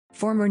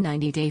Former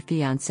 90 Day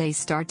Fiancé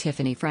star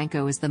Tiffany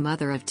Franco is the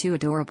mother of two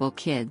adorable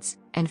kids,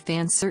 and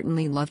fans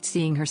certainly loved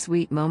seeing her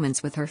sweet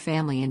moments with her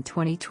family in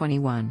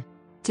 2021.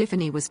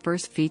 Tiffany was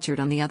first featured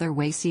on The Other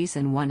Way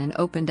Season 1 and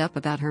opened up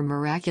about her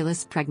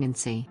miraculous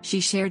pregnancy. She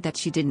shared that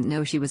she didn't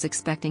know she was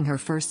expecting her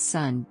first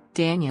son,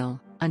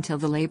 Daniel, until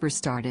the labor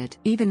started.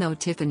 Even though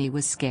Tiffany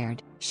was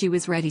scared, she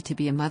was ready to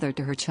be a mother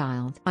to her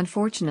child.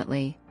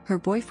 Unfortunately, her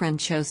boyfriend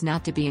chose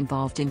not to be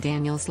involved in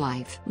Daniel's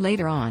life.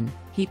 Later on,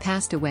 he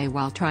passed away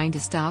while trying to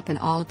stop an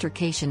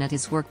altercation at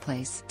his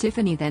workplace.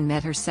 Tiffany then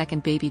met her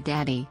second baby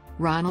daddy,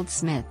 Ronald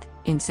Smith,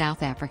 in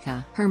South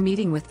Africa. Her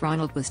meeting with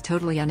Ronald was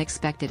totally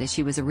unexpected as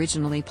she was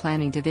originally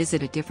planning to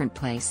visit a different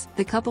place.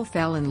 The couple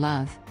fell in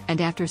love,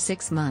 and after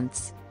 6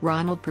 months,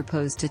 Ronald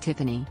proposed to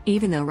Tiffany.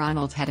 Even though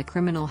Ronald had a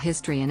criminal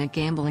history and a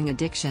gambling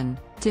addiction,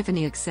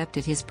 Tiffany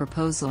accepted his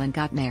proposal and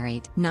got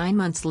married. 9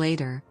 months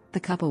later, the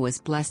couple was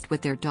blessed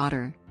with their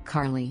daughter,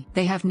 Carley.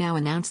 They have now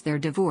announced their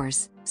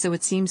divorce, so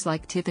it seems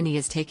like Tiffany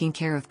is taking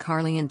care of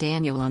Carley and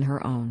Daniel on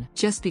her own.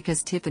 Just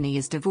because Tiffany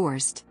is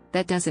divorced,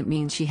 that doesn't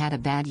mean she had a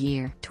bad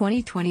year.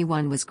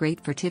 2021 was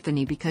great for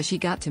Tiffany because she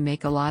got to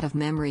make a lot of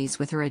memories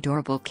with her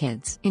adorable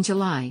kids. In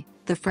July,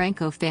 the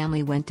Franco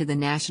family went to the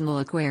National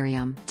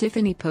Aquarium.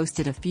 Tiffany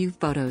posted a few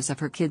photos of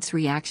her kids'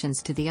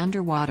 reactions to the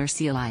underwater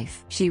sea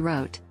life. She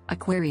wrote,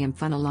 "Aquarium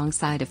fun,"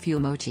 alongside a few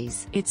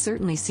emojis. It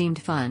certainly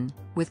seemed fun,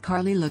 with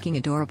Carley looking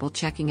adorable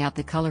checking out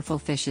the colorful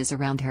fishes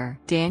around her.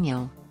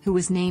 Daniel, who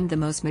was named the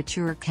most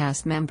mature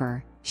cast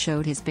member,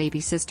 showed his baby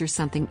sister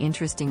something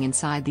interesting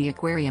inside the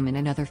aquarium in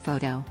another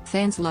photo.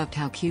 Fans loved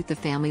how cute the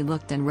family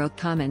looked and wrote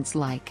comments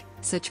like,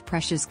 "Such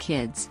precious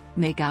kids,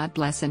 may God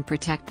bless and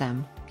protect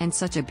them, and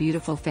such a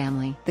beautiful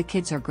family. The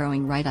kids are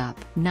growing right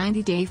up."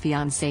 90 Day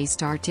Fiancé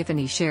star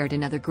Tiffany shared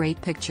another great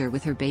picture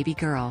with her baby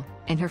girl,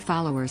 and her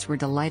followers were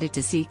delighted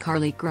to see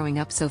Carley growing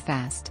up so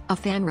fast. A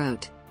fan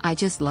wrote, "I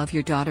just love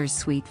your daughter's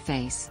sweet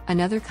face."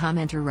 Another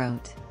commenter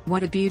wrote,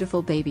 "What a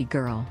beautiful baby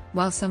girl."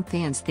 While some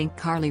fans think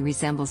Carley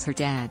resembles her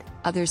dad,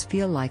 others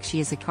feel like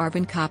she is a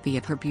carbon copy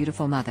of her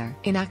beautiful mother.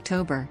 In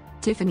October,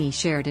 Tiffany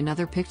shared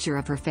another picture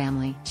of her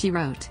family. She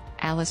wrote,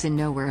 "Alice in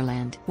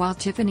Nowhereland." While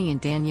Tiffany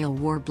and Daniel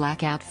wore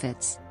black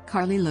outfits,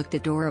 Carley looked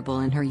adorable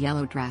in her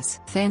yellow dress.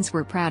 Fans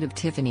were proud of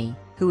Tiffany,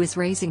 who is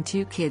raising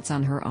two kids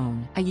on her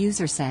own. A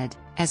user said,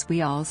 "As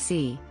we all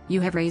see,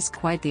 you have raised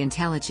quite the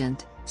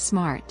intelligent,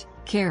 smart,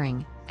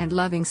 caring, and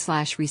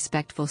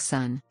loving/respectful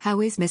son.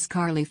 How is Miss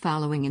Carley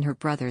following in her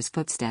brother's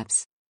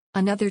footsteps?"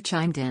 Another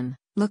chimed in,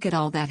 "Look at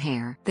all that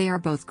hair." They are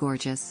both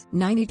gorgeous.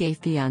 90 Day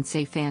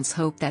Fiancé fans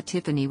hope that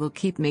Tiffany will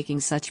keep making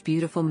such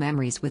beautiful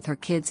memories with her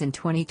kids in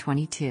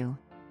 2022.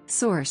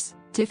 Source: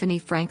 Tiffany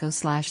Franco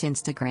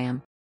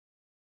 /Instagram